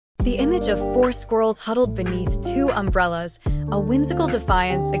The image of four squirrels huddled beneath two umbrellas, a whimsical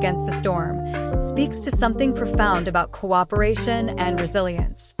defiance against the storm, speaks to something profound about cooperation and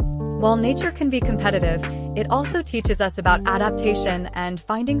resilience. While nature can be competitive, it also teaches us about adaptation and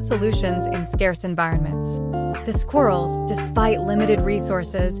finding solutions in scarce environments. The squirrels, despite limited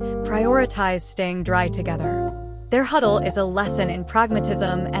resources, prioritize staying dry together. Their huddle is a lesson in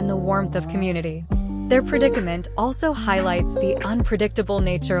pragmatism and the warmth of community. Their predicament also highlights the unpredictable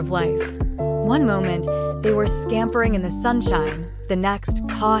nature of life. One moment, they were scampering in the sunshine, the next,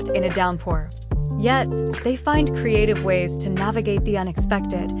 caught in a downpour. Yet, they find creative ways to navigate the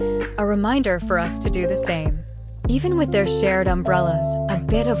unexpected, a reminder for us to do the same. Even with their shared umbrellas, a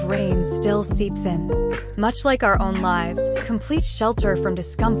bit of rain still seeps in. Much like our own lives, complete shelter from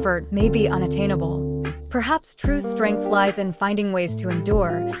discomfort may be unattainable. Perhaps true strength lies in finding ways to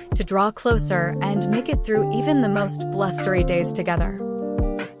endure, to draw closer, and make it through even the most blustery days together.